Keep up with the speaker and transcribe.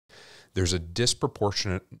there's a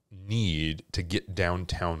disproportionate need to get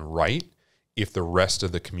downtown right if the rest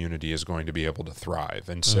of the community is going to be able to thrive.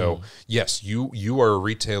 And so, yes, you are a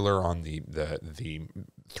retailer on the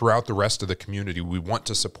throughout the rest of the community. We want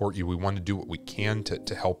to support you. We want to do what we can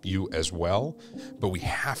to help you as well. But we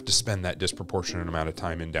have to spend that disproportionate amount of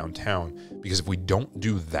time in downtown, because if we don't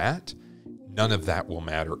do that, none of that will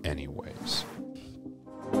matter anyways.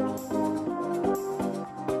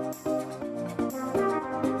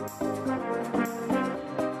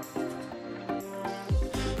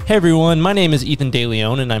 Hey everyone, my name is Ethan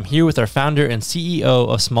DeLeon, and I'm here with our founder and CEO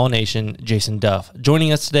of Small Nation, Jason Duff.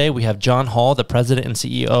 Joining us today, we have John Hall, the president and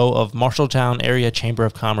CEO of Marshalltown Area Chamber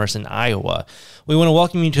of Commerce in Iowa. We want to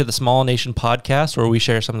welcome you to the Small Nation podcast, where we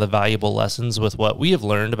share some of the valuable lessons with what we have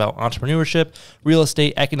learned about entrepreneurship, real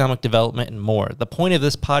estate, economic development, and more. The point of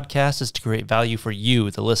this podcast is to create value for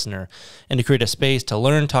you, the listener, and to create a space to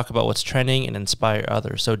learn, talk about what's trending, and inspire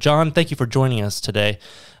others. So John, thank you for joining us today.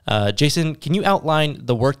 Jason, can you outline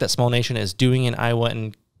the work that Small Nation is doing in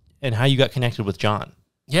Iowa and how you got connected with John?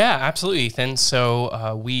 Yeah, absolutely, Ethan.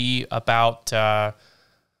 So we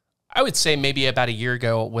I would say maybe about a year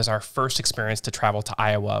ago was our first experience to travel to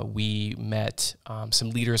Iowa. We met some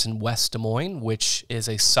leaders in West Des Moines, which is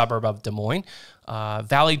a suburb of Des Moines.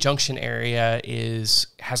 Valley Junction area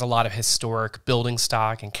has a lot of historic building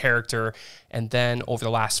stock and character. And then over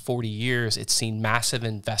the last 40 years, it's seen massive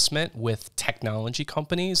investment with technology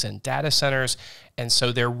companies and data centers. And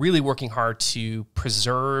so they're really working hard to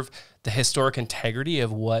preserve the historic integrity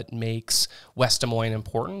of what makes West Des Moines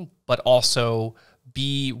important, but also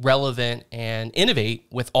be relevant and innovate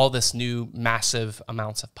with all this new massive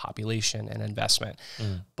amounts of population and investment.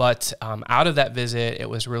 But out of that visit, it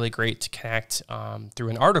was really great to connect through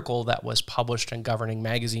an article that was published in Governing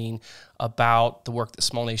Magazine about the work that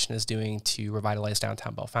Small Nation is doing to revitalize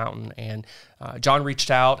downtown Bellefontaine. And John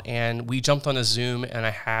reached out and we jumped on a Zoom, and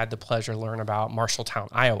I had the pleasure to learn about Marshalltown,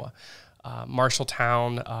 Iowa.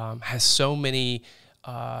 Marshalltown has so many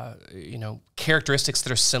characteristics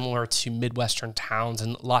that are similar to Midwestern towns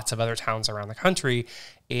and lots of other towns around the country.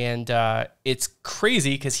 And it's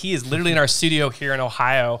crazy because he is literally in our studio here in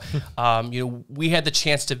Ohio. We had the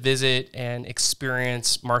chance to visit and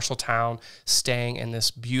experience Marshalltown, staying in this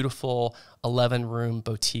beautiful 11-room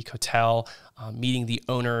boutique hotel, meeting the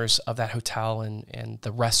owners of that hotel and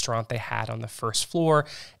the restaurant they had on the first floor.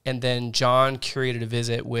 And then John curated a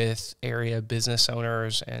visit with area business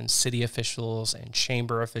owners and city officials and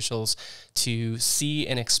chamber officials to see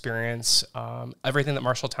and experience everything that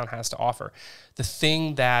Marshalltown has to offer. The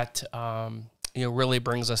thing that really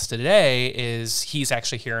brings us to today is he's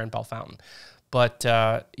actually here in Bellefontaine. But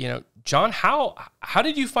John, how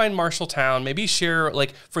did you find Marshalltown? Maybe share,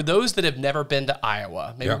 for those that have never been to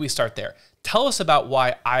Iowa, maybe we start there. Tell us about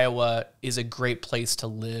why Iowa is a great place to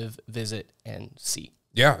live, visit, and see.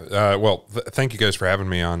 Yeah, thank you guys for having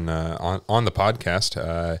me on the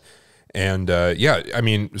podcast.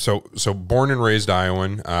 So born and raised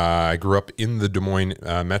Iowan. I grew up in the Des Moines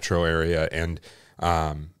metro area, and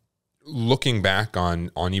looking back on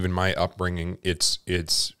even my upbringing,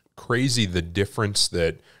 it's crazy the difference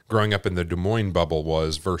that growing up in the Des Moines bubble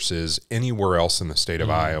was versus anywhere else in the state of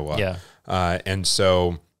Iowa. Yeah. And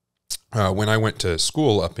so when I went to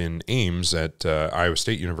school up in Ames at Iowa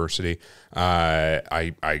State University,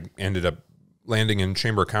 I ended up landing in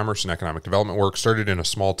Chamber of Commerce and Economic Development work. Started in a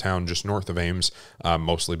small town just north of Ames,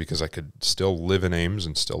 mostly because I could still live in Ames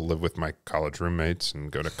and still live with my college roommates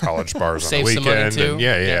and go to college bars on the weekend. Some money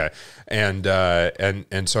too.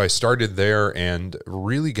 And so I started there and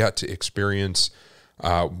really got to experience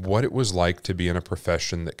what it was like to be in a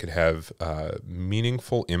profession that could have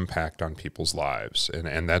meaningful impact on people's lives,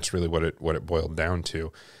 and that's really what it boiled down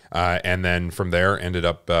to. And then from there, ended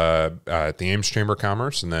up at the Ames Chamber of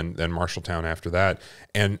Commerce, and then Marshalltown after that.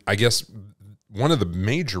 And I guess one of the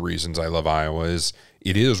major reasons I love Iowa is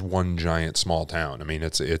it is one giant small town. I mean,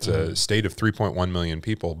 it's a state of 3.1 million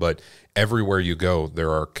people, but everywhere you go, there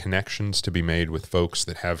are connections to be made with folks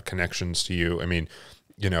that have connections to you. I mean,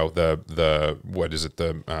 what is it?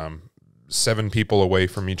 The 7 people away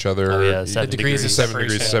from each other. Oh yeah, 7 degrees of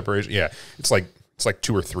separation. Yeah, it's like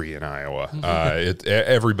 2 or 3 in Iowa.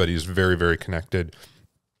 Everybody's very, very connected,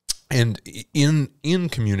 and in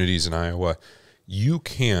communities in Iowa, you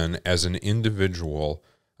can, as an individual,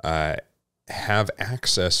 have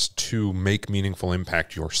access to make meaningful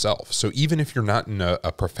impact yourself. So even if you're not in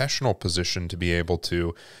a professional position to be able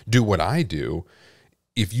to do what I do,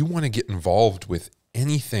 if you want to get involved with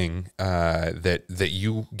anything that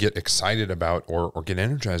you get excited about or get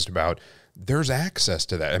energized about, there's access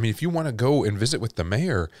to that. I mean, if you want to go and visit with the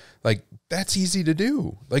mayor, like that's easy to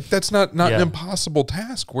do. Like that's not an impossible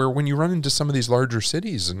task, where when you run into some of these larger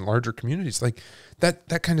cities and larger communities, like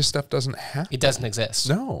that kind of stuff doesn't happen. It doesn't exist.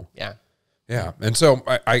 No. Yeah. Yeah. And so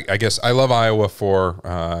I guess I love Iowa for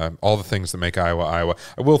all the things that make Iowa, Iowa.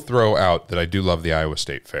 I will throw out that I do love the Iowa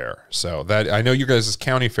State Fair. So that I know you guys'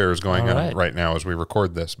 county fair is going on right now as we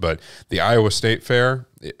record this, but the Iowa State Fair,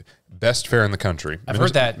 best fair in the country. I've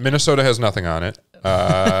heard that. Minnesota has nothing on it.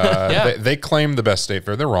 They claim the best state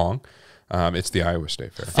fair. They're wrong. It's the Iowa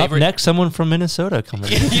State Fair. Up next, someone from Minnesota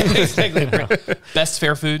coming in. Yeah, exactly. Best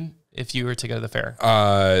fair food if you were to go to the fair.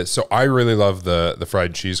 So I really love the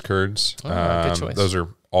fried cheese curds. Good choice. Those are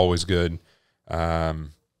always good.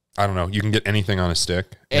 I don't know. You can get anything on a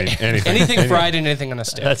stick. Anything fried and anything on a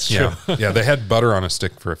stick. That's true. Yeah, they had butter on a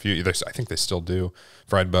stick for a few. I think they still do.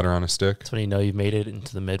 Fried butter on a stick. That's when you know you made it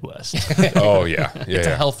into the Midwest. Oh, yeah. It's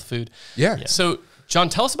a health food. Yeah. So, John,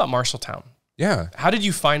 tell us about Marshalltown. Yeah. How did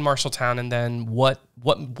you find Marshalltown, and then what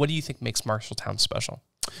do you think makes Marshalltown special?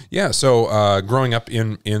 Yeah, so growing up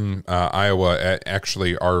in Iowa,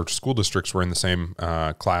 actually our school districts were in the same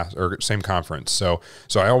class or same conference. So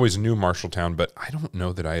I always knew Marshalltown, but I don't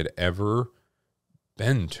know that I had ever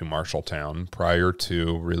been to Marshalltown prior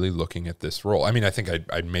to really looking at this role. I mean, I think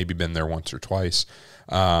I'd maybe been there once or twice,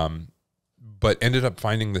 but ended up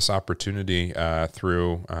finding this opportunity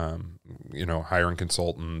through hiring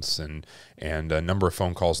consultants and a number of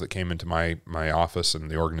phone calls that came into my office and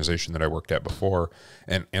the organization that I worked at before,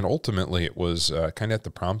 and ultimately it was kind of at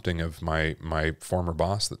the prompting of my former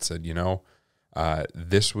boss that said,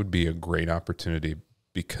 this would be a great opportunity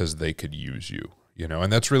because they could use you,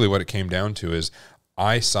 and that's really what it came down to. Is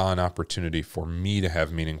I saw an opportunity for me to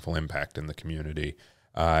have meaningful impact in the community.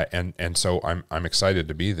 And so I'm excited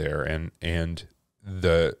to be there, and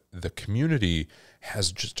the community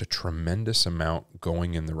has just a tremendous amount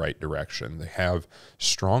going in the right direction. They have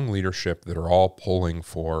strong leadership that are all pulling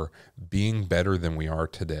for being better than we are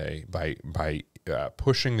today by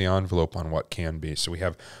pushing the envelope on what can be. So we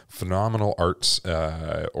have phenomenal arts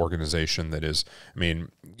organization that is, I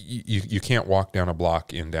mean, you can't walk down a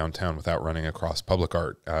block in downtown without running across public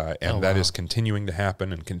art. That is continuing to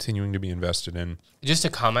happen and continuing to be invested in. Just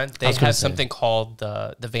a comment, they have something called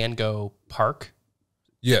the Van Gogh Park.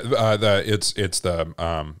 Yeah, it's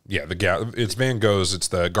Van Gogh's. It's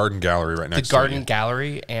the Garden Gallery right next to it. The Garden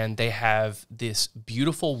Gallery, and they have this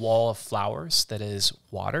beautiful wall of flowers that is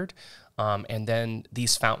watered, and then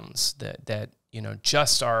these fountains that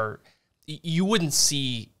just are. You wouldn't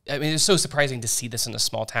see. I mean, it's so surprising to see this in a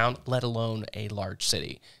small town, let alone a large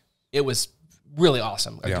city. It was really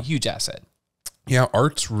awesome, a huge asset. Yeah,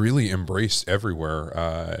 art's really embraced everywhere,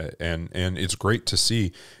 and it's great to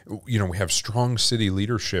see. We have strong city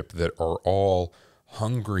leadership that are all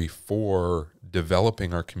hungry for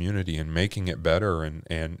developing our community and making it better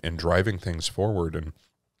and driving things forward. And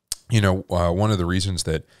one of the reasons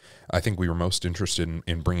that I think we were most interested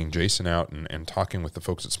in bringing Jason out and talking with the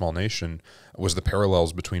folks at Small Nation was the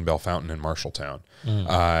parallels between Bellefontaine and Marshalltown.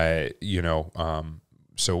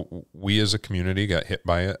 So we as a community got hit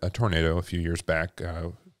by a tornado a few years back,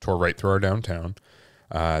 tore right through our downtown.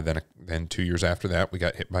 Then 2 years after that, we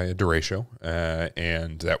got hit by a derecho,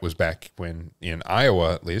 and that was back when in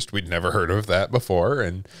Iowa, at least, we'd never heard of that before.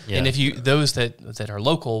 And if those that are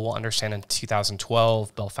local will understand, in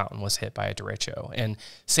 2012, Bellefontaine was hit by a derecho, and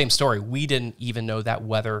same story. We didn't even know that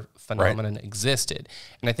weather phenomenon existed.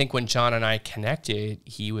 And I think when John and I connected,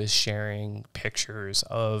 he was sharing pictures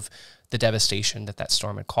of the devastation that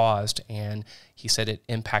storm had caused, and he said it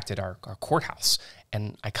impacted our courthouse.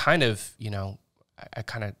 And I kind of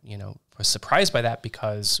was surprised by that,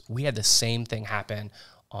 because we had the same thing happen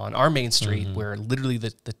on our main street, where literally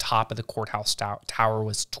the top of the courthouse tower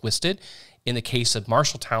was twisted. In the case of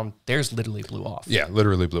Marshalltown, theirs literally blew off. Yeah,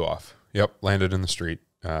 literally blew off. Yep, landed in the street.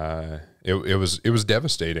 It was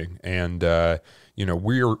devastating, and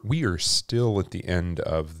we are still at the end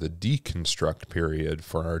of the deconstruct period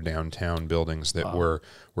for our downtown buildings that were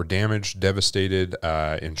damaged, devastated.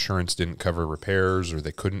 Insurance didn't cover repairs, or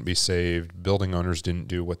they couldn't be saved. Building owners didn't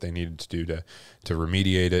do what they needed to do to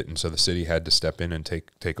remediate it, and so the city had to step in and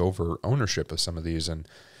take over ownership of some of these. And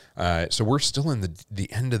so we're still in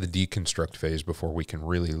the end of the deconstruct phase before we can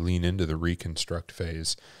really lean into the reconstruct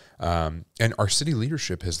phase. And our city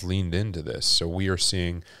leadership has leaned into this. So we are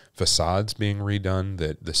seeing facades being redone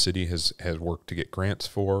that the city has worked to get grants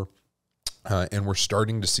for. And we're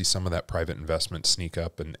starting to see some of that private investment sneak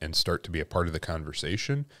up and start to be a part of the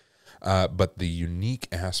conversation. But the unique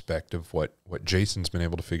aspect of what Jason's been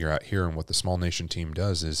able to figure out here, and what the Small Nation team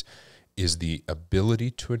does, is the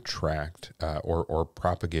ability to attract or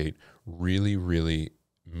propagate really, really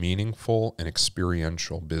meaningful and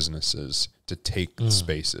experiential businesses to take the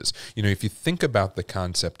spaces. You know, if you think about the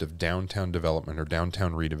concept of downtown development or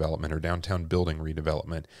downtown redevelopment or downtown building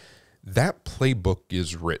redevelopment, that playbook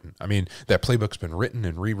is written. I mean, that playbook's been written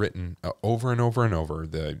and rewritten over and over and over.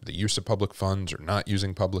 The use of public funds or not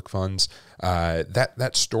using public funds,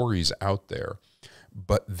 that story's out there.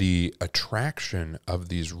 But the attraction of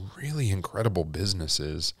these really incredible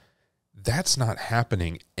businesses, that's not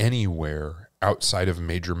happening anywhere outside of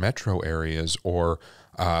major metro areas or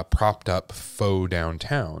propped up faux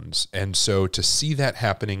downtowns. And so to see that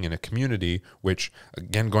happening in a community, which,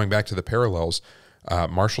 again, going back to the parallels,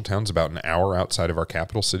 Marshalltown's about an hour outside of our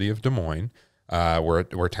capital city of Des Moines.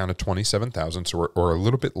 We're a town of 27,000, so we're a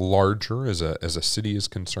little bit larger as a city is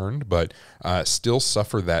concerned, but still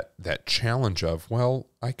suffer that challenge of, well,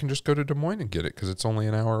 I can just go to Des Moines and get it because it's only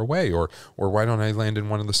an hour away, or why don't I land in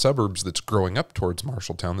one of the suburbs that's growing up towards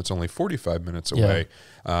Marshalltown that's only 45 minutes away,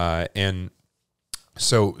 and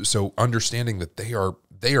so understanding that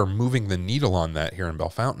they are moving the needle on that here in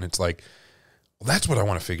Bellefontaine, it's like, well, that's what I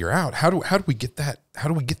want to figure out. How do we get that? How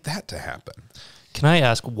do we get that to happen? Can I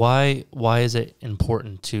ask why is it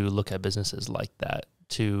important to look at businesses like that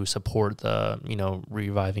to support the,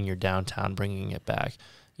 reviving your downtown, bringing it back?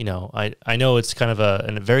 I know it's kind of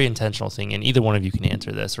a very intentional thing, and either one of you can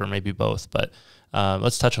answer this or maybe both, but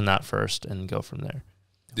let's touch on that first and go from there.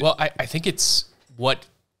 Well, I think it's what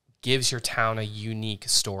gives your town a unique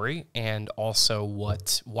story, and also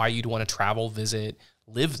why you'd want to travel, visit,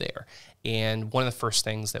 live there. And one of the first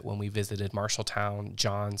things that when we visited Marshalltown,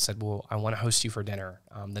 John said, well, I want to host you for dinner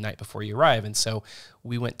the night before you arrive. And so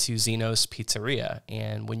we went to Zeno's Pizzeria.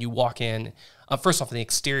 And when you walk in, first off, in the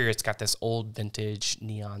exterior, it's got this old vintage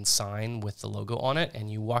neon sign with the logo on it.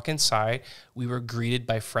 And you walk inside, we were greeted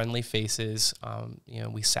by friendly faces.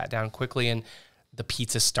 We sat down quickly and the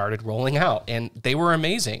pizza started rolling out, and they were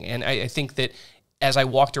amazing. And I think that as I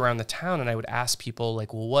walked around the town and I would ask people,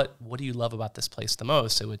 like, well, what do you love about this place the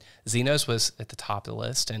most? Zeno's was at the top of the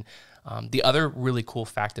list. And the other really cool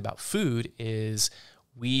fact about food is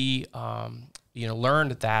we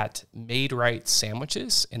learned that Made Right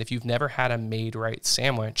sandwiches, and if you've never had a Made Right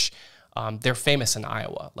sandwich, they're famous in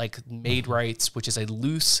Iowa. Like Made Right's, which is a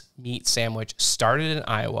loose meat sandwich, started in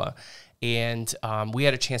Iowa. And we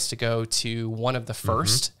had a chance to go to one of the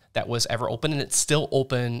first that was ever open, and it's still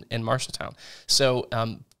open in Marshalltown. So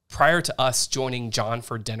prior to us joining John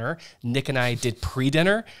for dinner, Nick and I did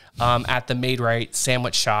pre-dinner at the Made Right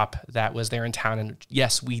sandwich shop that was there in town. And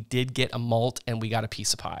yes, we did get a malt and we got a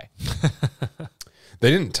piece of pie. They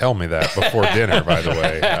didn't tell me that before dinner, by the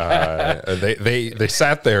way. They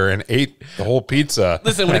sat there and ate the whole pizza.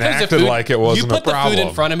 Listen, when and it comes acted to food, like it wasn't a problem. You put the food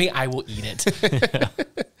in front of me, I will eat it.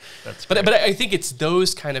 But I think it's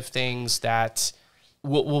those kind of things that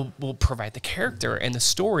will provide the character and the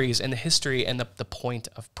stories and the history and the point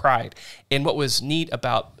of pride. And what was neat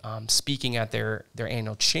about speaking at their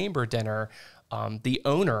annual chamber dinner, the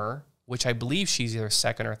owner, which I believe she's either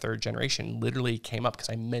second or third generation, literally came up because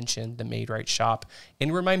I mentioned the Made Right shop.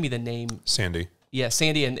 And remind me the name. Sandy. Yeah,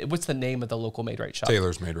 Sandy. And what's the name of the local Made Right shop?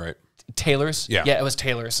 Taylor's Made Right. Taylor's? Yeah. Yeah, it was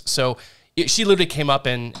Taylor's. So she literally came up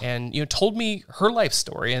and told me her life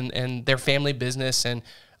story and their family business. And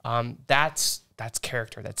that's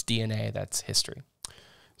character, that's DNA, that's history.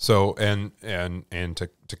 So, and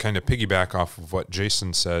to kind of piggyback off of what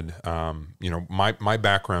Jason said, my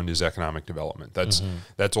background is economic development.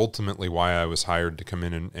 That's ultimately why I was hired to come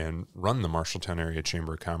in and run the Marshalltown Area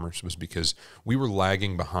Chamber of Commerce, was because we were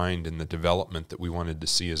lagging behind in the development that we wanted to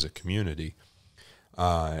see as a community.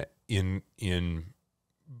 In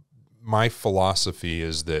my philosophy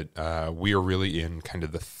is that we are really in kind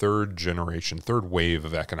of the third wave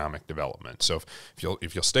of economic development. So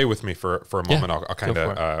if you'll stay with me for a moment, I'll kind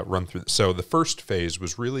of run through. So the first phase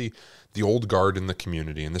was really the old guard in the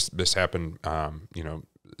community, and this happened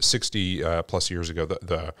 60 plus years ago.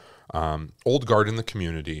 The old guard in the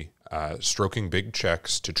community stroking big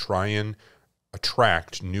checks to try and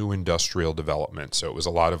attract new industrial development. So it was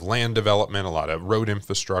a lot of land development, a lot of road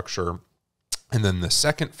infrastructure. And then the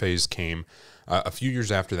second phase came a few years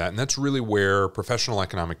after that, and that's really where professional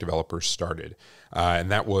economic developers started. And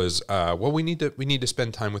that was, we need to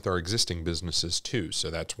spend time with our existing businesses too. So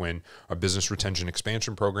that's when our business retention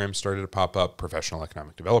expansion program started to pop up, professional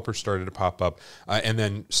economic developers started to pop up, and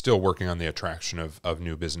then still working on the attraction of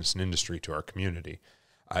new business and industry to our community.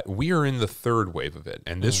 We are in the third wave of it,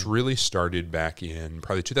 and this really started back in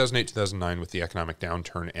probably 2008, 2009 with the economic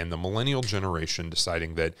downturn and the millennial generation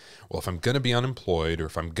deciding that, well, if I'm going to be unemployed or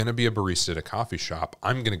if I'm going to be a barista at a coffee shop,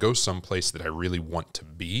 I'm going to go someplace that I really want to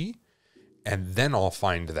be and then I'll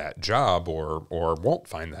find that job or won't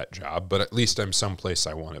find that job, but at least I'm someplace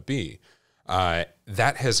I want to be.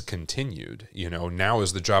 That has continued. Now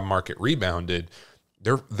as the job market rebounded,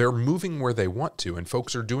 they're moving where they want to, and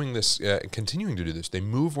folks are doing this, continuing to do this. They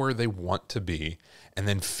move where they want to be, and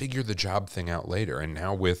then figure the job thing out later. And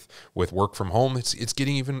now with work from home, it's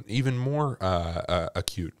getting even more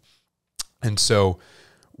acute. And so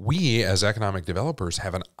we as economic developers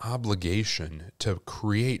have an obligation to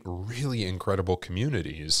create really incredible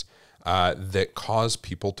communities that cause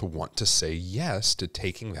people to want to say yes to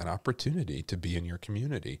taking that opportunity to be in your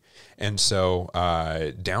community. And so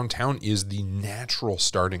downtown is the natural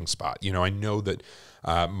starting spot. I know that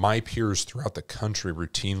my peers throughout the country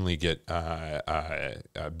routinely get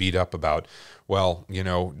beat up about,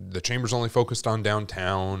 the chamber's only focused on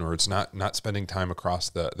downtown, or it's not spending time across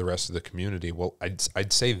the rest of the community. Well,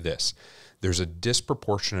 I'd say this. There's a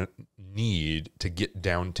disproportionate need to get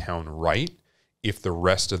downtown right if the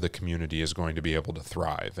rest of the community is going to be able to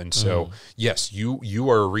thrive. And so, yes, you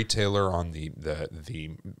are a retailer on the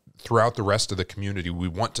throughout the rest of the community. We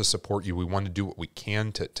want to support you. We want to do what we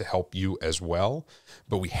can to help you as well.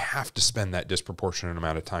 But we have to spend that disproportionate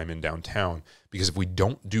amount of time in downtown, because if we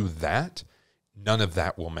don't do that, none of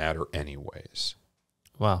that will matter anyways.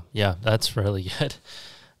 Wow. Yeah, that's really good.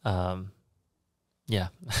 Yeah.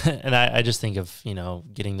 And I just think of,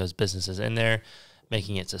 getting those businesses in there,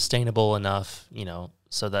 making it sustainable enough,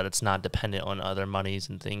 so that it's not dependent on other monies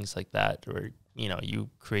and things like that, or, you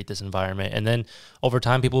create this environment, and then over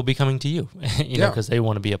time people will be coming to you, because they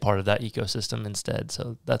want to be a part of that ecosystem instead.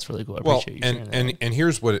 So that's really cool. I appreciate you sharing that. And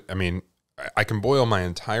here's what, I can boil my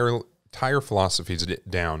entire philosophies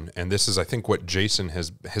down, and this is, I think, what Jason has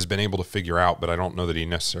been able to figure out, but I don't know that he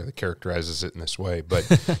necessarily characterizes it in this way. But,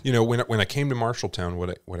 when I came to Marshalltown,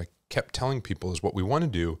 what I kept telling people is what we want to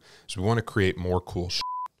do is we want to create more cool shit.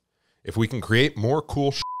 If we can create more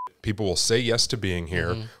cool shit, people will say yes to being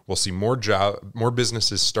here. We'll see more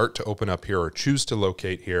businesses start to open up here or choose to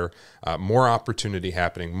locate here, more opportunity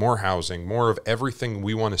happening, more housing, more of everything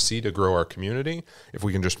we want to see to grow our community, if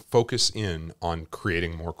we can just focus in on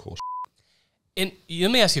creating more cool shit. And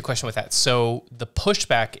let me ask you a question with that. So the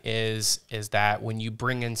pushback is that when you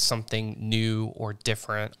bring in something new or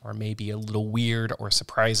different, or maybe a little weird or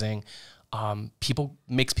surprising,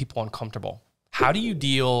 makes people uncomfortable. How do you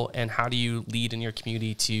deal and how do you lead in your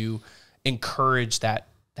community to encourage that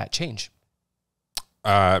change?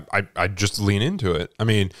 I just lean into it.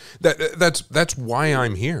 That's why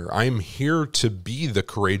I'm here. I'm here to be the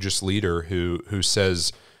courageous leader who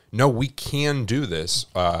says, no, we can do this.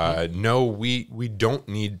 No, we don't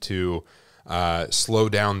need to slow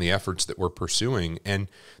down the efforts that we're pursuing. And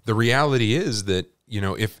the reality is that,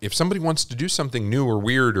 if somebody wants to do something new or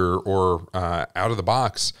weird or out of the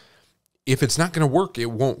box, if it's not going to work, it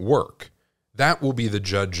won't work. That will be the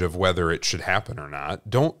judge of whether it should happen or not.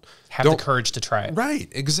 Don't have the courage to try it. Right,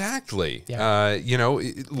 exactly. Yeah.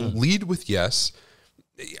 Lead with yes.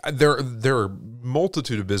 There are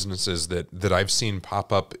multitude of businesses that I've seen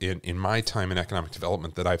pop up in my time in economic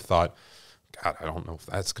development that I've thought, God, I don't know if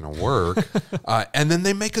that's going to work. And then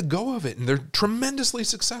they make a go of it, and they're tremendously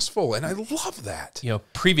successful, and I love that.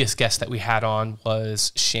 Previous guest that we had on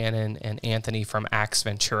was Shannon and Anthony from Axe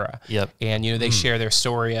Ventura. Yep. And, they share their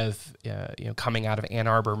story of, coming out of Ann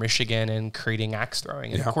Arbor, Michigan, and creating axe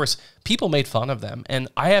throwing. And, of course, people made fun of them. And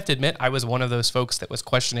I have to admit, I was one of those folks that was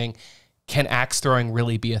questioning, can axe throwing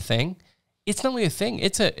really be a thing? It's not only a thing,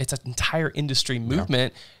 it's an entire industry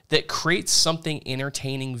movement that creates something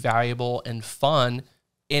entertaining, valuable, and fun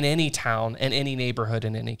in any town and any neighborhood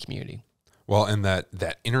and any community. Well, and that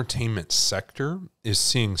entertainment sector is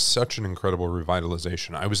seeing such an incredible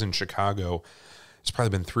revitalization. I was in Chicago, it's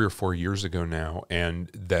probably been 3 or 4 years ago now, and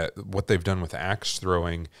that what they've done with axe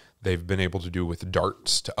throwing, they've been able to do with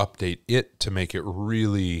darts to update it to make it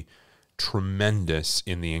really tremendous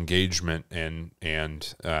in the engagement and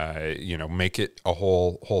make it a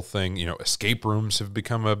whole thing. Escape rooms have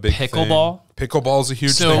become a big pickleball. Thing. Pickleball is a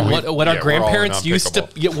huge thing. What our grandparents used to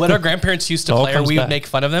play, or we would make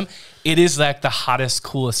fun of them. It is like the hottest,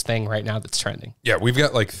 coolest thing right now that's trending. Yeah, we've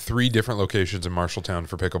got like 3 different locations in Marshalltown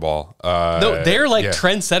for pickleball. No, they're like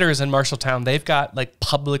trendsetters in Marshalltown. They've got like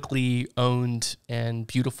publicly owned and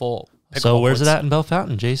beautiful. So where's it at in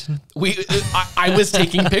Bellefontaine, Jason? I was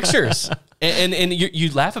taking pictures, and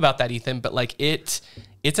you laugh about that, Ethan, but like it's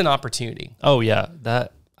an opportunity. Oh yeah,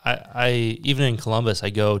 that I even in Columbus, I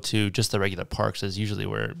go to just the regular parks is usually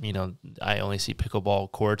where I only see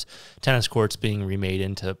pickleball courts, tennis courts being remade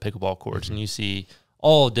into pickleball courts, and you see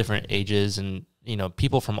all different ages and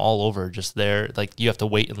people from all over just there. Like you have to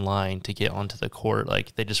wait in line to get onto the court.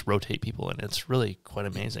 Like they just rotate people, and it's really quite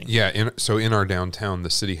amazing. Yeah. So in our downtown, the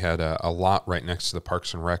city had a lot right next to the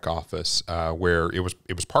Parks and Rec office where it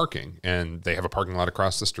was parking, and they have a parking lot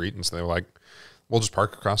across the street. And so they were like, we'll just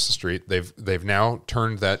park across the street. They've now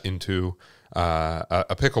turned that into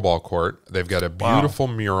a pickleball court. They've got a beautiful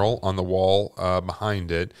mural on the wall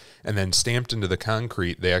behind it, and then stamped into the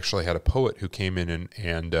concrete, they actually had a poet who came in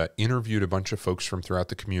and interviewed a bunch of folks from throughout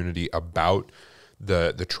the community about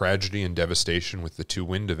the tragedy and devastation with the 2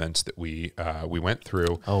 wind events that we went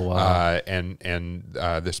through. Oh wow!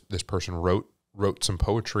 This person wrote some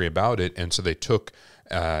poetry about it, and so they took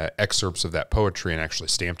excerpts of that poetry and actually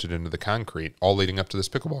stamped it into the concrete, all leading up to this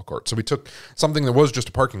pickleball court. So we took something that was just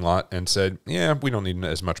a parking lot and said, yeah, we don't need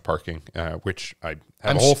as much parking, which I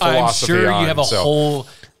have a whole philosophy I'm sure on, you have a whole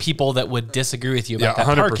people that would disagree with you about that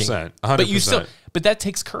 100%, parking. 100%. But that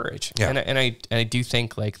takes courage. Yeah. And I do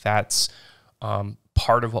think like that's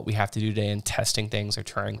part of what we have to do today in testing things or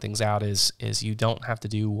trying things out is you don't have to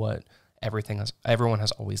do what everyone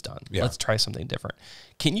has always done. Yeah. Let's try something different.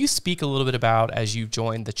 Can you speak a little bit about, as you've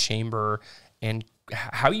joined the chamber, and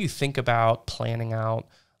how you think about planning out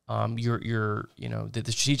your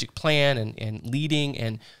the strategic plan and leading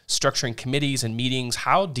and structuring committees and meetings?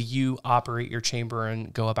 How do you operate your chamber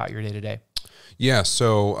and go about your day to day? Yeah.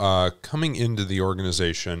 So coming into the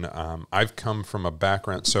organization, I've come from a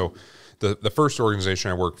background. So the first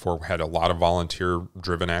organization I worked for had a lot of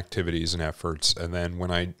volunteer-driven activities and efforts, and then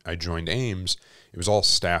when I joined Ames, it was all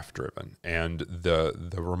staff-driven. And the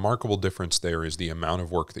remarkable difference there is the amount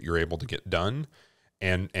of work that you're able to get done,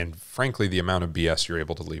 and frankly, the amount of BS you're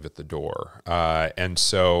able to leave at the door. And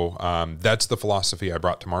so that's the philosophy I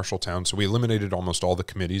brought to Marshalltown. So we eliminated almost all the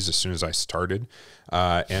committees as soon as I started,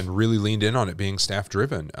 and really leaned in on it being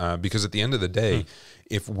staff-driven. Because at the end of the day,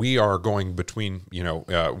 if we are going between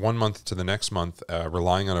 1 month to the next month,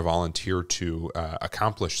 relying on a volunteer to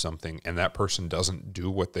accomplish something, and that person doesn't do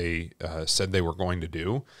what they said they were going to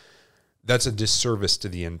do, that's a disservice to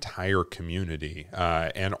the entire community.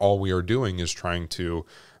 And all we are doing is trying to,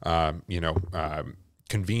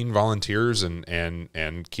 convene volunteers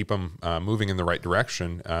and keep them moving in the right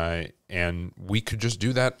direction. And we could just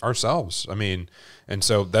do that ourselves. I mean, and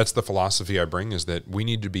so that's the philosophy I bring, is that we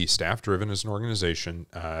need to be staff-driven as an organization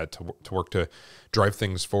to work to drive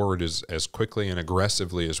things forward as quickly and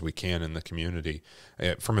aggressively as we can in the community.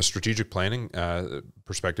 From a strategic planning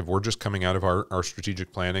perspective, we're just coming out of our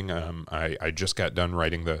strategic planning. I just got done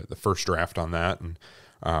writing the first draft on that,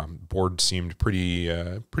 and board seemed pretty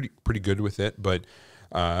good with it. But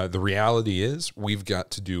the reality is we've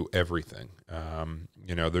got to do everything.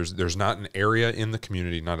 There's not an area in the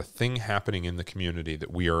community, not a thing happening in the community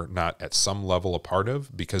that we are not at some level a part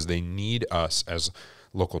of, because they need us as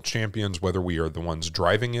local champions, whether we are the ones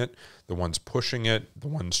driving it, the ones pushing it, the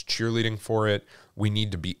ones cheerleading for it. We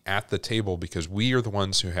need to be at the table because we are the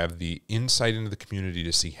ones who have the insight into the community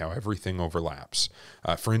to see how everything overlaps.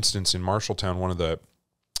 For instance, in Marshalltown, one of the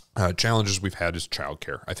challenges we've had is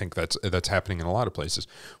childcare. I think that's happening in a lot of places.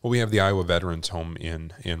 Well, we have the Iowa Veterans Home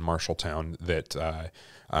in Marshalltown that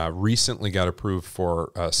recently got approved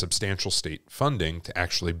for substantial state funding to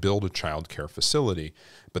actually build a childcare facility,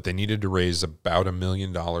 but they needed to raise about $1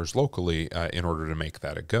 million locally in order to make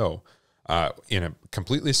that a go. In a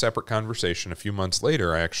completely separate conversation, a few months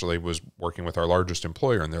later, I actually was working with our largest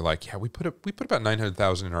employer, and they're like, "Yeah, we put about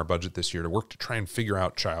 $900,000 in our budget this year to work to try and figure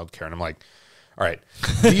out childcare." And I'm like, all right,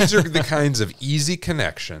 these are the kinds of easy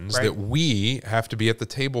connections that we have to be at the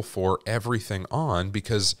table for everything on,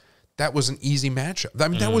 because that was an easy matchup. I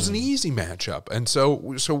mean, that was an easy matchup. And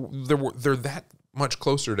so they're that much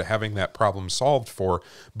closer to having that problem solved for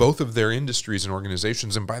both of their industries and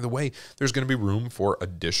organizations. And by the way, there's going to be room for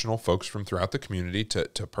additional folks from throughout the community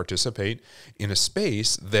to participate in a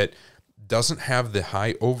space that doesn't have the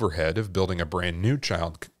high overhead of building a brand new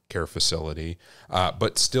child care facility,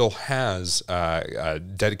 but still has a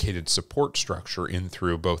dedicated support structure in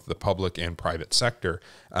through both the public and private sector.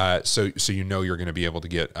 So you're going to be able to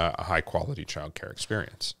get a high quality child care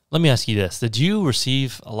experience. Let me ask you this. Did you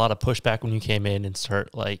receive a lot of pushback when you came in and start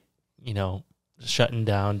shutting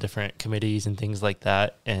down different committees and things like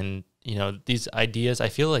that? And, these ideas, I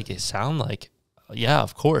feel like they sound like, yeah,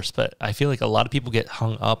 of course, but I feel like a lot of people get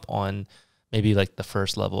hung up on maybe like the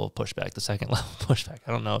first level of pushback, the second level of pushback.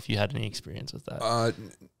 I don't know if you had any experience with that.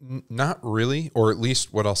 Not really, or at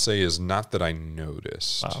least what I'll say is not that I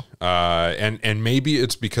noticed. Wow. And maybe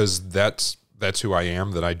it's because that's that's who I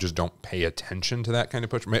am, that I just don't pay attention to that kind of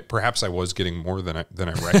push. Perhaps I was getting more than I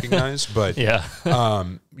recognized, but Yeah.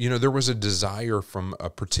 you know, there was a desire from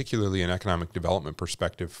particularly an economic development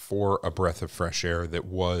perspective for a breath of fresh air that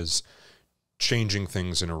was changing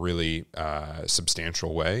things in a really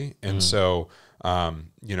substantial way. And so,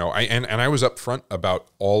 you know, I was upfront about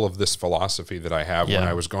all of this philosophy that I have when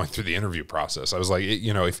I was going through the interview process. I was like,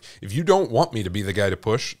 you know, if you don't want me to be the guy to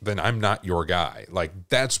push, then I'm not your guy. Like,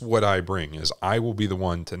 that's what I bring, is I will be the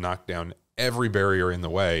one to knock down every barrier in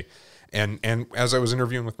the way. And as I was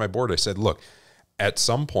interviewing with my board, I said, look, at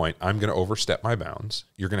some point, I'm going to overstep my bounds.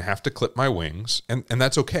 You're going to have to clip my wings, and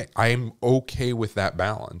that's okay. I'm okay with that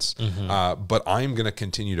balance. But I'm going to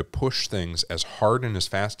continue to push things as hard and as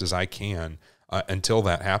fast as I can until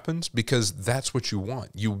that happens, because that's what you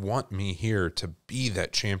want. You want me here to be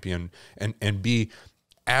that champion and be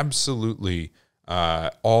absolutely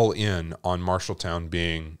all in on Marshalltown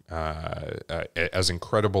being as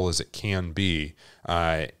incredible as it can be.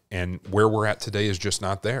 And where we're at today is just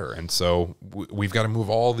not there. And so we've got to move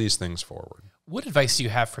all these things forward. What advice do you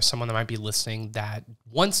have for someone that might be listening that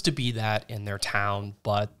wants to be that in their town,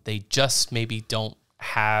 but they just maybe don't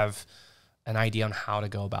have an idea on how to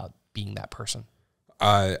go about being that person?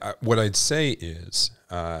 What I'd say is,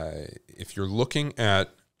 if you're looking at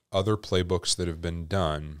other playbooks that have been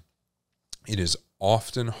done, it is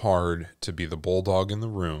often hard to be the bulldog in the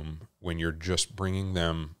room when you're just bringing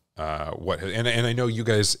them and I know you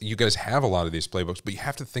guys have a lot of these playbooks, but you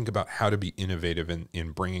have to think about how to be innovative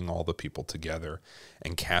in bringing all the people together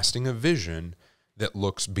and casting a vision that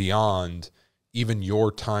looks beyond even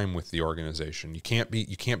your time with the organization. You can't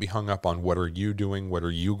be hung up on what are you doing, what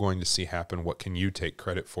are you going to see happen, what can you take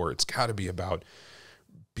credit for. It's got to be about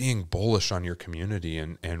being bullish on your community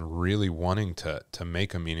and really wanting to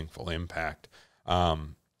make a meaningful impact. I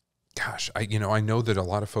know that a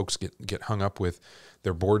lot of folks get hung up with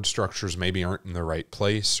their board structures maybe aren't in the right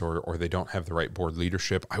place, or they don't have the right board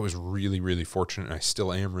leadership. I was really, really fortunate, and I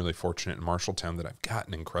still am really fortunate in Marshalltown that I've got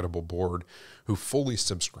an incredible board who fully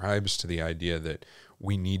subscribes to the idea that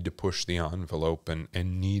we need to push the envelope and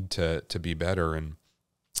need to be better. And,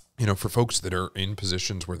 you know, for folks that are in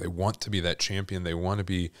positions where they want to be that champion, they want to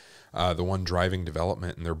be the one driving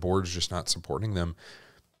development, and their board's just not supporting them,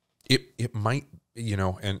 it might, you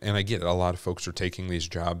know, and I get it, a lot of folks are taking these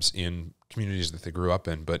jobs in communities that they grew up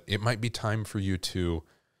in, but it might be time for you to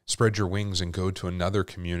spread your wings and go to another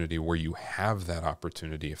community where you have that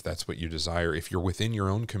opportunity, if that's what you desire. If you're within your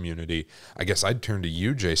own community, I guess I'd turn to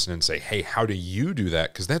you, Jason, and say, hey, how do you do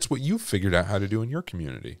that? Because that's what you've figured out how to do in your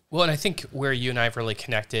community. Well, and I think where you and I have really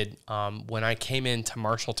connected, when I came into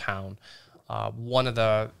Marshalltown, one of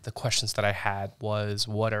the questions that I had was,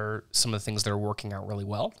 what are some of the things that are working out really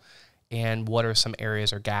well? And what are some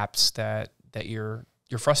areas or gaps that you're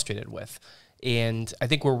frustrated with? And I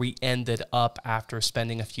think where we ended up after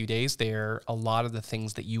spending a few days there, a lot of the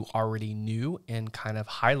things that you already knew and kind of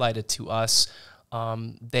highlighted to us,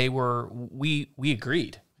 we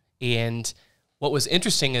agreed. And what was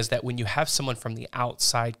interesting is that when you have someone from the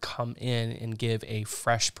outside come in and give a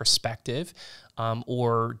fresh perspective,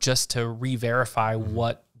 or just to re-verify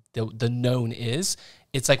what the known is,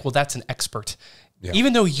 it's like, well, that's an expert. Yeah.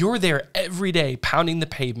 Even though you're there every day pounding the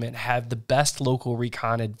pavement, have the best local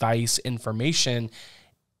recon advice, information,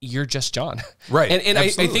 you're just John. Right. And I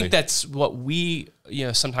think that's what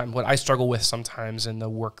sometimes what I struggle with sometimes in the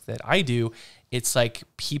work that I do. It's like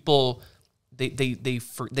people, they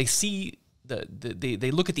see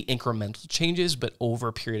they look at the incremental changes, but over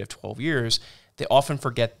a period of 12 years, they often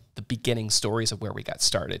forget the beginning stories of where we got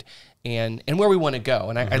started and where we want to go.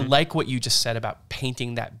 And I like what you just said about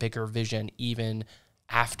painting that bigger vision, even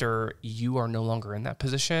after you are no longer in that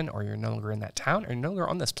position, or you're no longer in that town, or you're no longer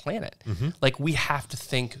on this planet. Like, we have to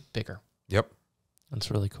think bigger. Yep.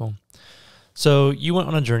 That's really cool. So you went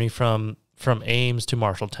on a journey from Ames to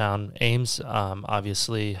Marshalltown. Ames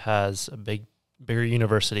obviously has a bigger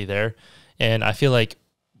university there. And I feel like,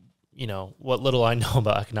 you know, what little I know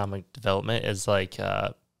about economic development is like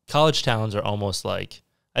college towns are almost like,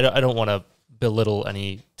 I don't want to belittle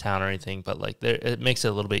any town or anything, but like it makes it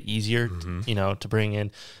a little bit easier, to bring in,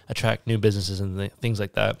 attract new businesses and things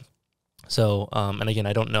like that. So, and again,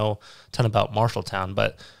 I don't know a ton about Marshalltown,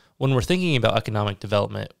 but when we're thinking about economic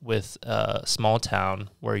development with a small town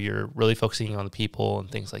where you're really focusing on the people and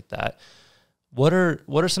things like that, what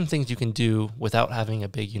are some things you can do without having a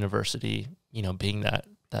big university, being that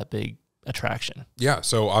big attraction? Yeah.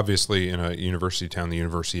 So obviously in a university town, the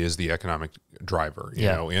university is the economic driver. You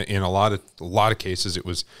know, in a lot of cases, it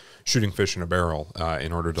was shooting fish in a barrel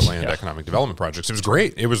in order to land economic development projects. It was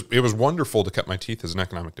great. It was wonderful to cut my teeth as an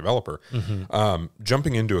economic developer.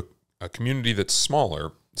 Jumping into a community that's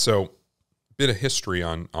smaller. So bit of history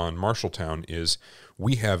on Marshalltown is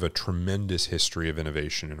we have a tremendous history of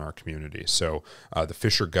innovation in our community. So the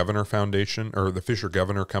Fisher Governor Foundation, or the Fisher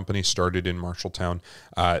Governor Company, started in Marshalltown.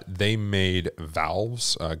 They made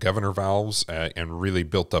valves, governor valves, and really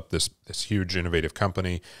built up this huge innovative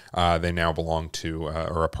company. They now belong to,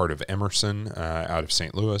 or a part of Emerson out of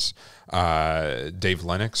St. Louis. Dave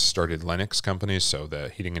Lennox started Lennox Companies, so the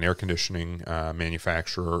heating and air conditioning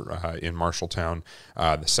manufacturer in Marshalltown,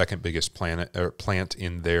 the second biggest plant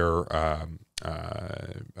in their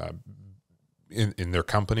in their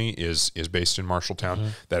company is based in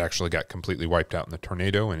Marshalltown. That actually got completely wiped out in the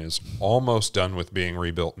tornado and is almost done with being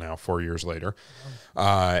rebuilt now 4 years later.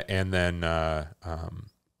 And then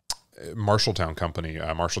Marshalltown Company,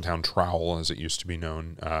 Marshalltown Trowel, as it used to be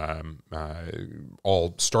known,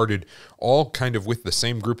 all started kind of with the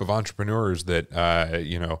same group of entrepreneurs that,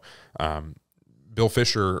 Bill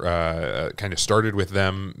Fisher kind of started with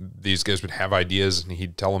them. These guys would have ideas, and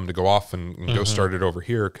he'd tell them to go off and go start it over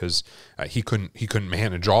here because he couldn't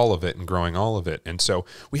manage all of it and growing all of it. And so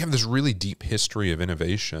we have this really deep history of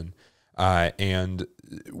innovation, and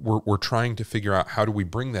we're trying to figure out how do we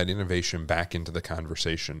bring that innovation back into the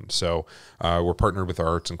conversation. So we're partnered with our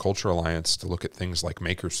Arts and Culture Alliance to look at things like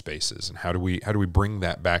maker spaces and how do we bring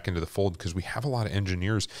that back into the fold, because we have a lot of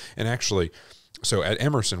engineers, and actually. So at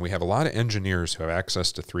Emerson, we have a lot of engineers who have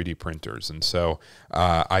access to 3D printers. And so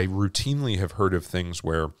I routinely have heard of things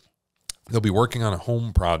where they'll be working on a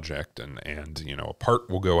home project and a part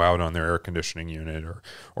will go out on their air conditioning unit,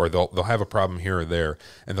 or they'll have a problem here or there,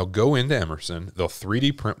 and they'll go into Emerson, they'll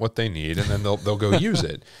 3D print what they need, and then they'll go use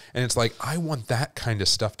it. And it's like, I want that kind of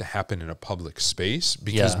stuff to happen in a public space,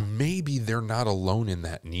 because maybe they're not alone in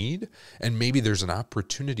that need, and maybe there's an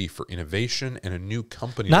opportunity for innovation and a new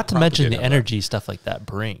company. Not to mention the energy stuff like that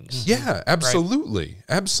brings. Yeah, absolutely. Right.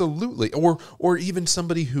 Absolutely. Or even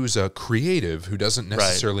somebody who's a creative who doesn't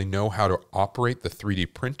necessarily know how to operate the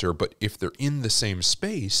 3D printer, but if they're in the same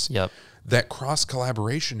space, that cross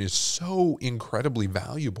collaboration is so incredibly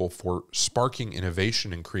valuable for sparking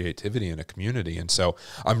innovation and creativity in a community. And so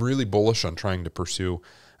I'm really bullish on trying to pursue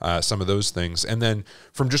some of those things. And then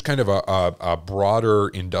from just kind of a broader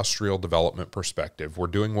industrial development perspective, we're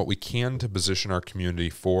doing what we can to position our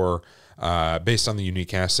community for, based on the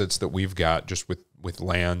unique assets that we've got just with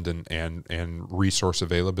land and resource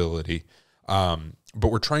availability. But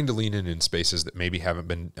we're trying to lean in spaces that maybe haven't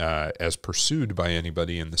been as pursued by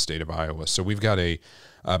anybody in the state of Iowa. So we've got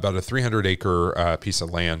about a 300-acre piece of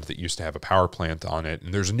land that used to have a power plant on it,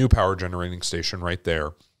 and there's a new power generating station right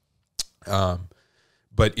there.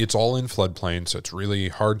 But it's all in floodplain, so it's really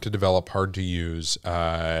hard to develop, hard to use.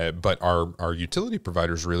 But our utility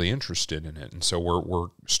provider is really interested in it, and so we're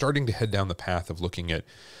starting to head down the path of looking at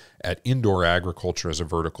indoor agriculture as a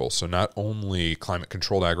vertical. So not only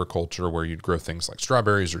climate-controlled agriculture where you'd grow things like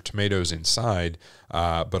strawberries or tomatoes inside,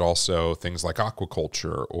 but also things like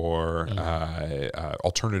aquaculture or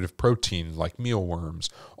alternative protein like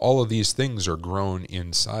mealworms. All of these things are grown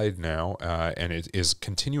inside now, and it is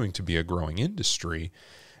continuing to be a growing industry.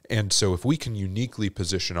 And so if we can uniquely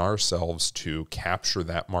position ourselves to capture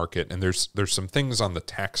that market, and there's some things on the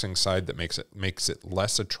taxing side that makes it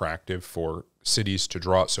less attractive for cities to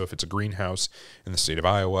draw it. So if it's a greenhouse in the state of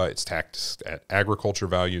Iowa, it's taxed at agriculture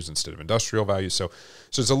values instead of industrial values. So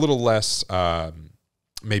it's a little less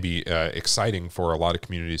maybe exciting for a lot of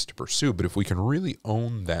communities to pursue. But if we can really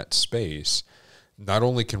own that space, not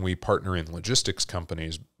only can we partner in logistics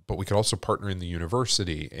companies, but we could also partner in the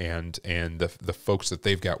university and the folks that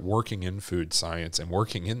they've got working in food science and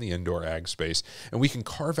working in the indoor ag space, and we can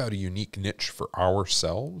carve out a unique niche for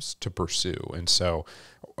ourselves to pursue. And so,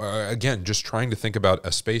 again, just trying to think about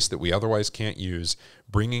a space that we otherwise can't use,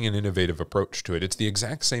 bringing an innovative approach to it. It's the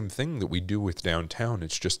exact same thing that we do with downtown.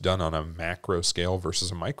 It's just done on a macro scale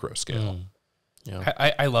versus a micro scale.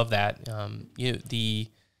 Yeah, I love that.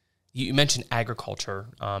 You mentioned agriculture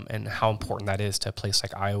and how important that is to a place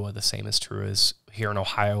like Iowa. The same is true as here in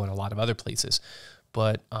Ohio and a lot of other places.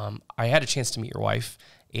 But I had a chance to meet your wife,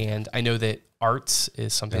 and I know that arts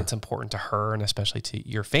is something that's important to her and especially to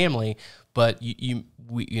your family. But you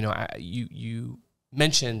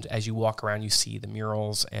mentioned as you walk around, you see the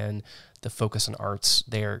murals and the focus on arts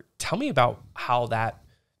there. Tell me about how that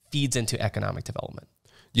feeds into economic development.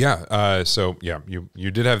 Yeah.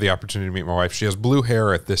 You did have the opportunity to meet my wife. She has blue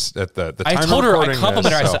hair at the time. I told her, I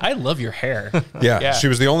complimented her. I said, I love your hair. Yeah. She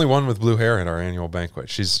was the only one with blue hair at our annual banquet.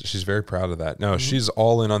 She's very proud of that. No, she's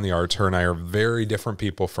all in on the arts. Her and I are very different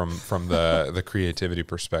people from the creativity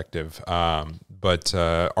perspective. But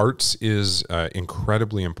arts is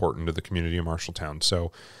incredibly important to the community of Marshalltown.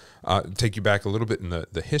 So take you back a little bit in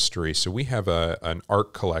the history. So we have an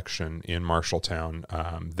art collection in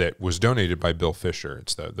Marshalltown that was donated by Bill Fisher.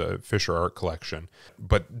 It's the Fisher Art Collection.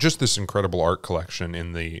 But just this incredible art collection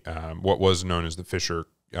in the what was known as the Fisher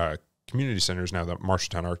Community Center is now the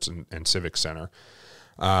Marshalltown Arts and Civic Center.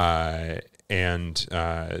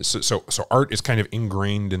 So art is kind of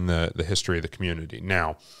ingrained in the history of the community.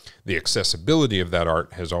 Now, the accessibility of that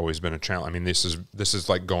art has always been a challenge. I mean, this is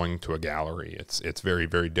like going to a gallery. It's very,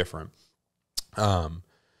 very different.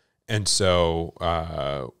 And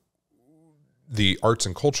so the Arts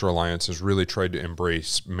and Culture Alliance has really tried to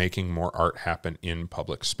embrace making more art happen in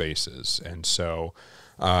public spaces. And so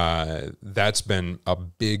that's been a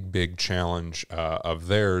big, big challenge of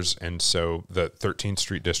theirs. And so the 13th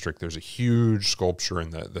Street District, there's a huge sculpture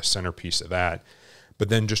in the centerpiece of that. But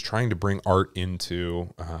then just trying to bring art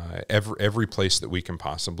into every place that we can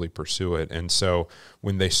possibly pursue it. And so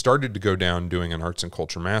when they started to go down doing an arts and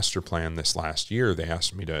culture master plan this last year, they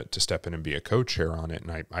asked me to step in and be a co-chair on it.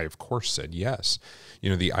 And I of course said yes. You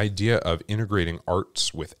know, the idea of integrating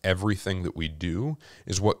arts with everything that we do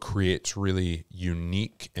is what creates really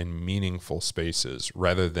unique and meaningful spaces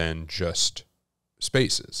rather than just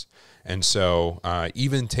spaces. And so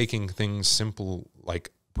even taking things simple like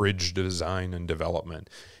bridge design and development,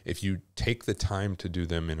 if you take the time to do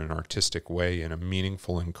them in an artistic way, in a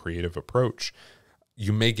meaningful and creative approach,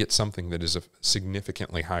 you may get something that is of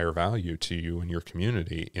significantly higher value to you and your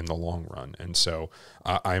community in the long run. And so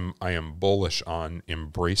I am bullish on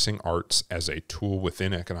embracing arts as a tool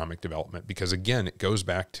within economic development, because again, it goes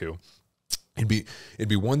back to it'd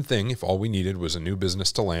be one thing if all we needed was a new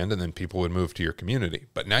business to land and then people would move to your community.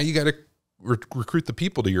 But now you got to recruit the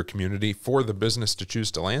people to your community for the business to choose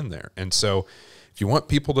to land there. And so if you want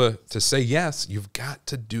people to say yes, you've got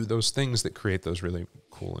to do those things that create those really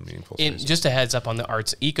cool and meaningful spaces. And just a heads up on the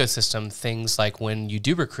arts ecosystem, things like when you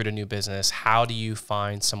do recruit a new business, how do you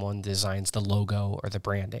find someone that designs the logo or the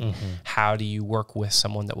branding? Mm-hmm. How do you work with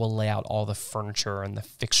someone that will lay out all the furniture and the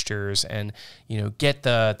fixtures and, you know, get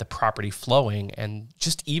the property flowing, and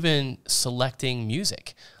just even selecting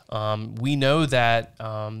music? We know that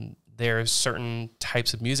there's certain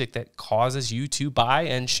types of music that causes you to buy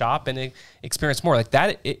and shop and experience more like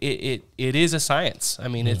that. It is a science. I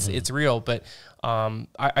mean, mm-hmm. it's real, but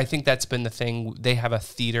I think that's been the thing. They have a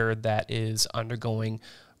theater that is undergoing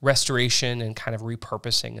restoration and kind of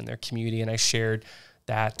repurposing in their community. And I shared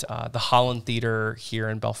that the Holland Theater here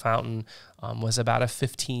in Bellefontaine was about a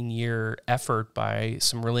 15-year effort by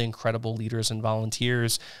some really incredible leaders and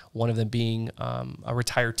volunteers, one of them being a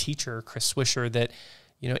retired teacher, Chris Swisher, that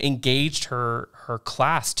engaged her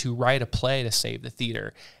class to write a play to save the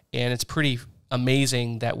theater. And it's pretty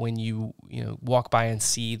amazing that when you walk by and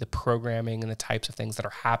see the programming and the types of things that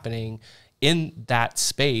are happening in that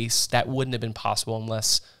space, that wouldn't have been possible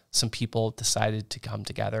unless some people decided to come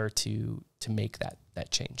together to make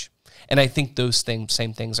that change. And I think those same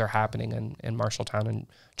things are happening in Marshalltown, and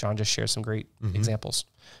John just shared some great mm-hmm. examples.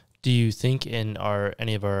 Do you think in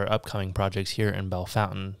any of our upcoming projects here in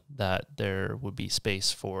Bellefontaine that there would be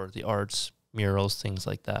space for the arts, murals, things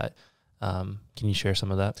like that? Can you share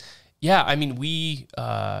some of that? Yeah, I mean,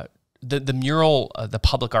 the mural, the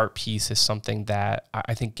public art piece is something that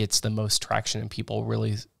I think gets the most traction, and people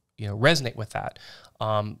really resonate with that.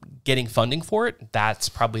 Getting funding for it, that's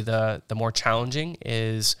probably the more challenging.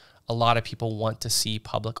 Is a lot of people want to see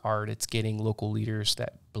public art. It's getting local leaders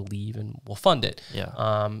that believe and will fund it.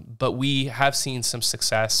 Yeah. But we have seen some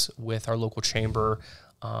success with our local chamber,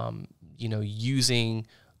 using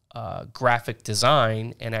graphic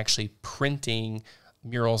design and actually printing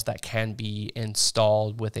murals that can be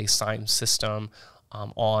installed with a sign system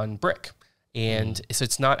on brick. And so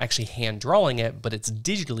it's not actually hand drawing it, but it's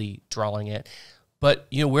digitally drawing it. But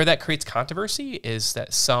where that creates controversy is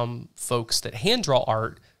that some folks that hand draw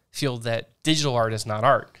art feel that digital art is not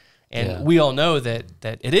art. And we all know that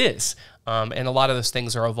it is. And a lot of those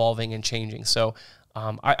things are evolving and changing. So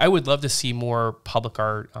I would love to see more public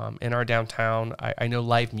art in our downtown. I know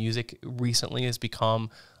live music recently has become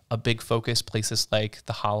a big focus. Places like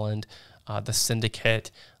the Holland, the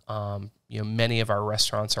Syndicate, many of our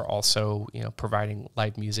restaurants are also providing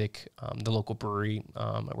live music. The local brewery,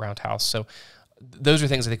 Roundhouse. So those are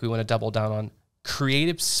things I think we want to double down on.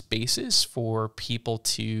 Creative spaces for people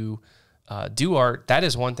to do art. That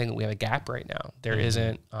is one thing that we have a gap right now. There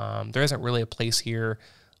mm-hmm. isn't really a place here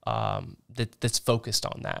that's focused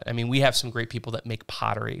on that. I mean, we have some great people that make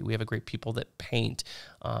pottery. We have great people that paint,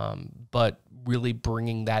 but really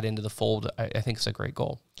bringing that into the fold, I think is a great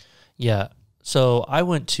goal. Yeah. So I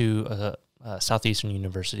went to Southeastern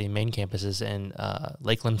University. Main campus is in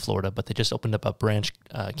Lakeland, Florida, but they just opened up a branch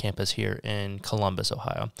campus here in Columbus,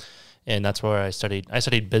 Ohio. And that's where I studied. I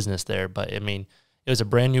studied business there, but I mean, it was a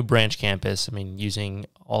brand new branch campus. I mean, using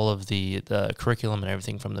all of the curriculum and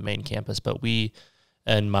everything from the main campus. But we,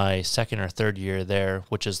 in my second or third year there,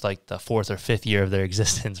 which is like the fourth or fifth year of their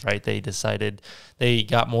existence, right? They decided they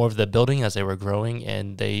got more of the building as they were growing,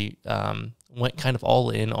 and they went kind of all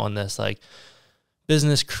in on this like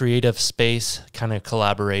business creative space kind of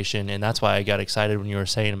collaboration. And that's why I got excited when you were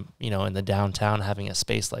saying, in the downtown, having a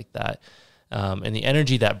space like that, and the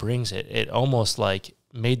energy that brings it almost like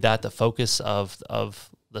made that the focus of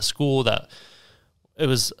the school. That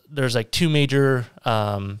there's like two major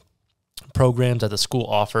programs that the school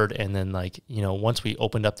offered, and then once we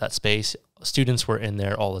opened up that space, students were in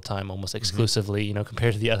there all the time, almost exclusively.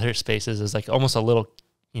 Compared to the other spaces, it's like almost a little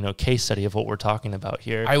case study of what we're talking about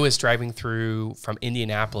here. I was driving through from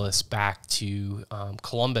Indianapolis back to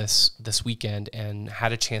Columbus this weekend and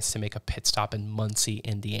had a chance to make a pit stop in Muncie,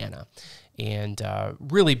 Indiana. And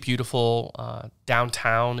really beautiful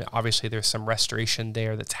downtown. Obviously, there's some restoration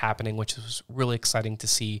there that's happening, which was really exciting to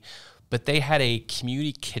see. But they had a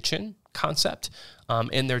community kitchen concept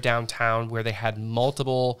in their downtown where they had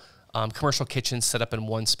multiple commercial kitchens set up in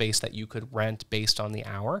one space that you could rent based on the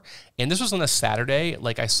hour. And this was on a Saturday.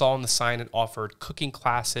 Like I saw on the sign, it offered cooking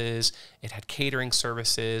classes, it had catering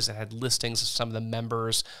services, it had listings of some of the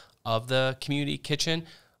members of the community kitchen.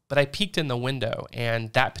 But I peeked in the window,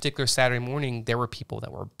 and that particular Saturday morning, there were people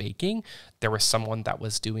that were baking. There was someone that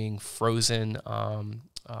was doing frozen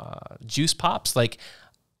juice pops.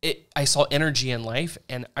 I saw energy in life,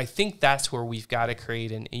 and I think that's where we've got to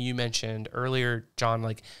create. And you mentioned earlier, John,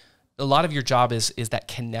 like a lot of your job is that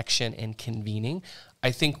connection and convening.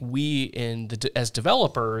 I think we as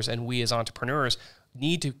developers and we as entrepreneurs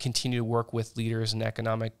need to continue to work with leaders and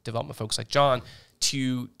economic development folks like John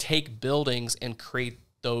to take buildings and create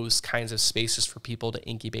those kinds of spaces for people to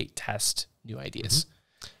incubate, test new ideas.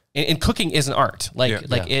 And cooking is an art.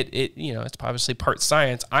 It's obviously part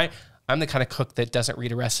science. I'm the kind of cook that doesn't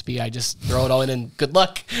read a recipe. I just throw it all in and good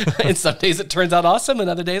luck. And some days it turns out awesome, and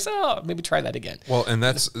other days, maybe try that again. Well, and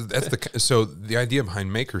so the idea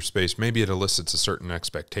behind makerspace, maybe it elicits a certain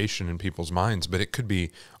expectation in people's minds, but it could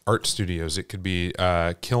be art studios, it could be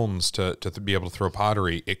kilns to be able to throw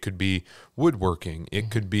pottery, it could be woodworking, it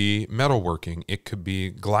could be metalworking, it could be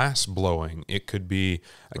glass blowing, it could be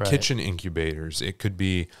kitchen incubators, it could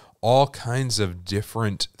be all kinds of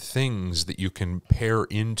different things that you can pair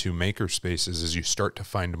into makerspaces as you start to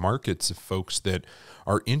find markets of folks that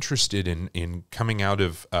are interested in coming out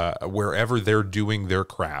of wherever they're doing their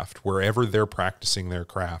craft, wherever they're practicing their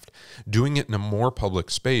craft, doing it in a more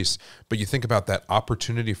public space. But you think about that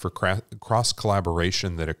opportunity for cross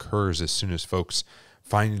collaboration that occurs as soon as folks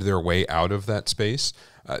find their way out of that space.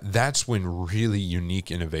 That's when really unique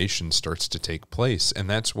innovation starts to take place. And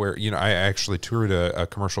that's where, I actually toured a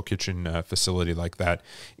commercial kitchen facility like that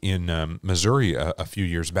in Missouri a few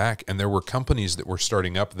years back. And there were companies that were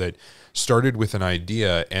starting up that started with an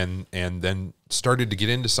idea and then started to get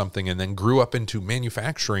into something and then grew up into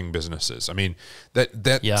manufacturing businesses. I mean,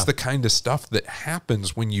 that's the kind of stuff that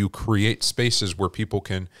happens when you create spaces where people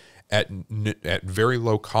can, at very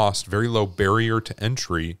low cost, very low barrier to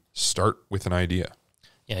entry, start with an idea.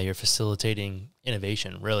 Yeah, you're facilitating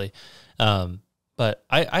innovation, really. But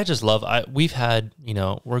I just love, we've had,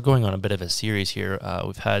 we're going on a bit of a series here.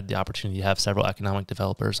 We've had the opportunity to have several economic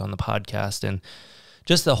developers on the podcast, and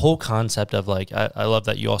just the whole concept of I love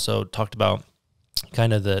that you also talked about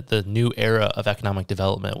kind of the new era of economic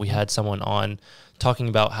development. We had someone on talking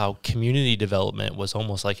about how community development was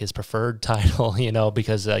almost like his preferred title,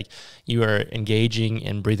 because you are engaging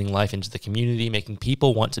and breathing life into the community, making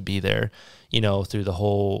people want to be there, through the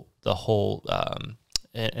whole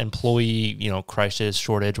employee, crisis,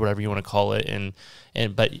 shortage, whatever you want to call it.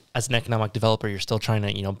 But as an economic developer, you're still trying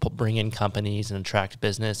to, bring in companies and attract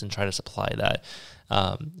business and try to supply that.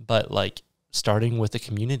 But starting with the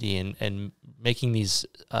community and making these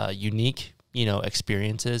unique,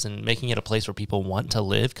 experiences and making it a place where people want to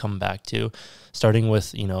live, come back to, starting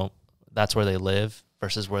with, that's where they live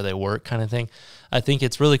versus where they work kind of thing. I think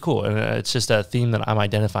it's really cool. And it's just a theme that I'm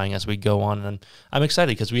identifying as we go on. And I'm excited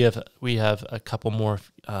because we have a couple more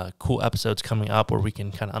cool episodes coming up where we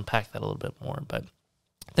can kind of unpack that a little bit more. But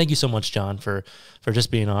thank you so much, John, for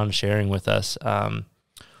just being on and sharing with us.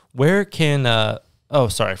 Where can,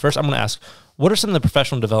 first I'm going to ask, what are some of the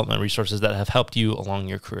professional development resources that have helped you along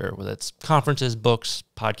your career, whether it's conferences, books,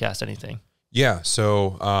 podcasts, anything? Yeah.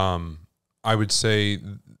 So I would say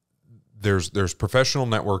there's professional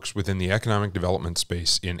networks within the economic development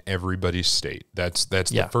space in everybody's state. That's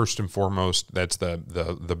the first and foremost. That's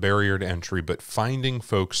the barrier to entry. But finding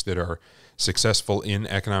folks that are successful in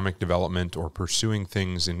economic development or pursuing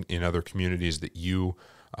things in other communities that you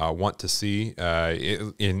want to see.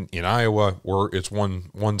 In Iowa, it's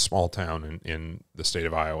one small town in the state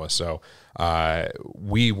of Iowa. So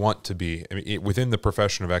we want to be, within the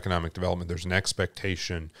profession of economic development, there's an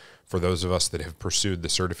expectation for those of us that have pursued the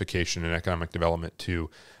certification in economic development to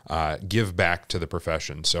give back to the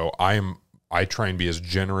profession. So I try and be as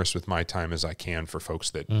generous with my time as I can for folks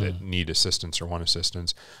that need assistance or want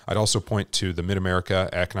assistance. I'd also point to the Mid-America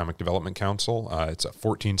Economic Development Council. It's a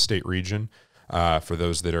 14-state region. For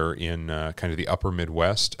those that are in kind of the upper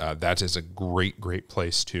Midwest, that is a great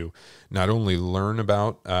place to not only learn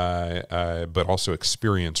about, but also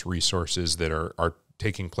experience resources that are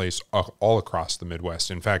taking place all across the Midwest.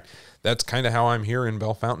 In fact, that's kind of how I'm here in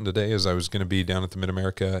Bellefontaine today, as I was going to be down at the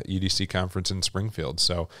Mid-America EDC conference in Springfield.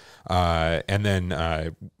 So, and then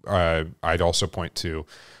I'd also point to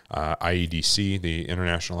IEDC, the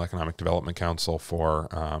International Economic Development Council, for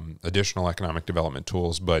additional economic development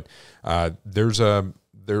tools. But there's a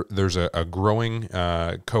growing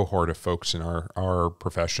cohort of folks in our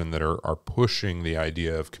profession that are pushing the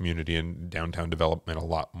idea of community and downtown development a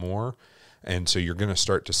lot more. And so you're going to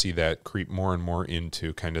start to see that creep more and more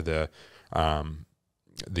into kind of the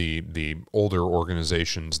older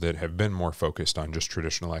organizations that have been more focused on just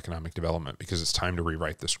traditional economic development, because it's time to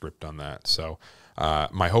rewrite the script on that. So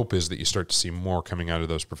my hope is that you start to see more coming out of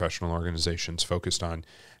those professional organizations focused on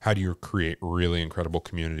how do you create really incredible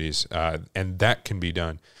communities, and that can be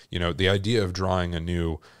done. The idea of drawing a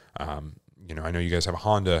new I know you guys have a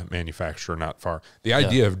Honda manufacturer not far. The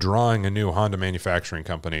idea of drawing a new Honda manufacturing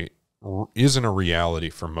company isn't a reality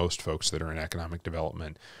for most folks that are in economic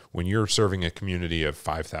development. When you're serving a community of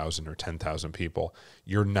 5,000 or 10,000 people,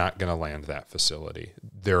 you're not going to land that facility.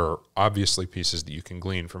 There are obviously pieces that you can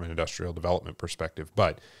glean from an industrial development perspective,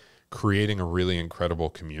 but creating a really incredible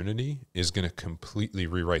community is going to completely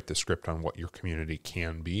rewrite the script on what your community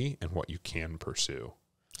can be and what you can pursue.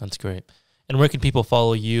 That's great. And where can people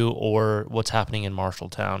follow you or what's happening in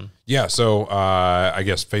Marshalltown? Yeah, so I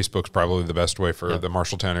guess Facebook's probably the best way for the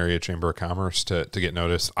Marshalltown Area Chamber of Commerce to get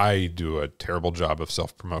noticed. I do a terrible job of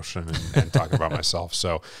self-promotion and talking about myself.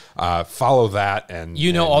 So follow that. And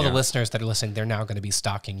all the listeners that are listening, they're now going to be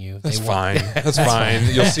stalking you. That's fine. That's fine.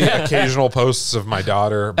 You'll see occasional posts of my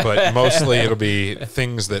daughter, but mostly it'll be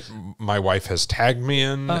things that my wife has tagged me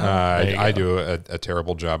in. I do a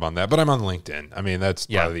terrible job on that, but I'm on LinkedIn. I mean, that's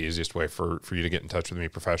probably the easiest way for you to get in touch with me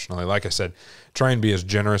professionally. Like I said, try and be as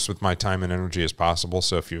generous with my time and energy as possible.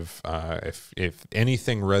 So if you've if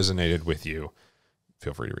anything resonated with you,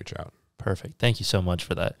 feel free to reach out. Perfect. Thank you so much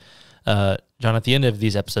for that. John, at the end of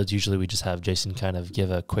these episodes, usually we just have Jason kind of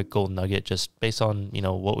give a quick gold nugget just based on,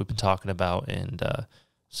 what we've been talking about. And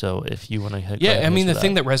so if you want to the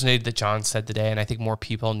thing that resonated that John said today, and I think more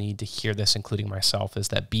people need to hear this, including myself, is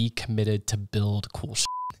that be committed to build cool shit.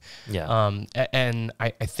 Yeah. And I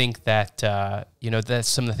think that, that's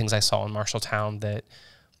some of the things I saw in Marshalltown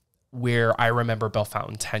where I remember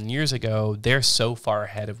Bellefontaine 10 years ago, they're so far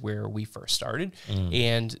ahead of where we first started.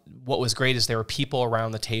 And what was great is there were people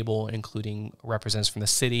around the table, including representatives from the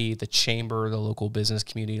city, the chamber, the local business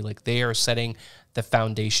community. Like, they are setting the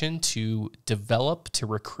foundation to develop, to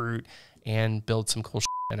recruit, and build some cool shit.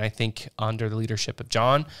 And I think under the leadership of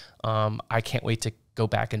John, I can't wait to go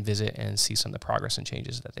back and visit and see some of the progress and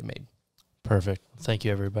changes that they made. Perfect. Thank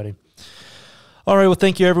you, everybody. All right. Well,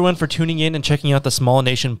 thank you, everyone, for tuning in and checking out the Small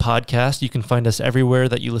Nation podcast. You can find us everywhere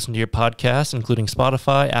that you listen to your podcasts, including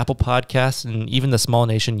Spotify, Apple Podcasts, and even the Small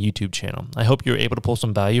Nation YouTube channel. I hope you were able to pull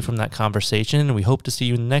some value from that conversation, and we hope to see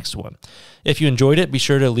you in the next one. If you enjoyed it, be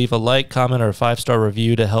sure to leave a like, comment, or a 5-star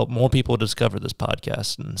review to help more people discover this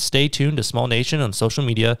podcast. And stay tuned to Small Nation on social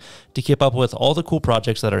media to keep up with all the cool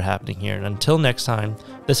projects that are happening here. And until next time,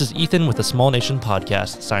 this is Ethan with the Small Nation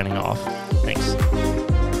podcast signing off. Thanks.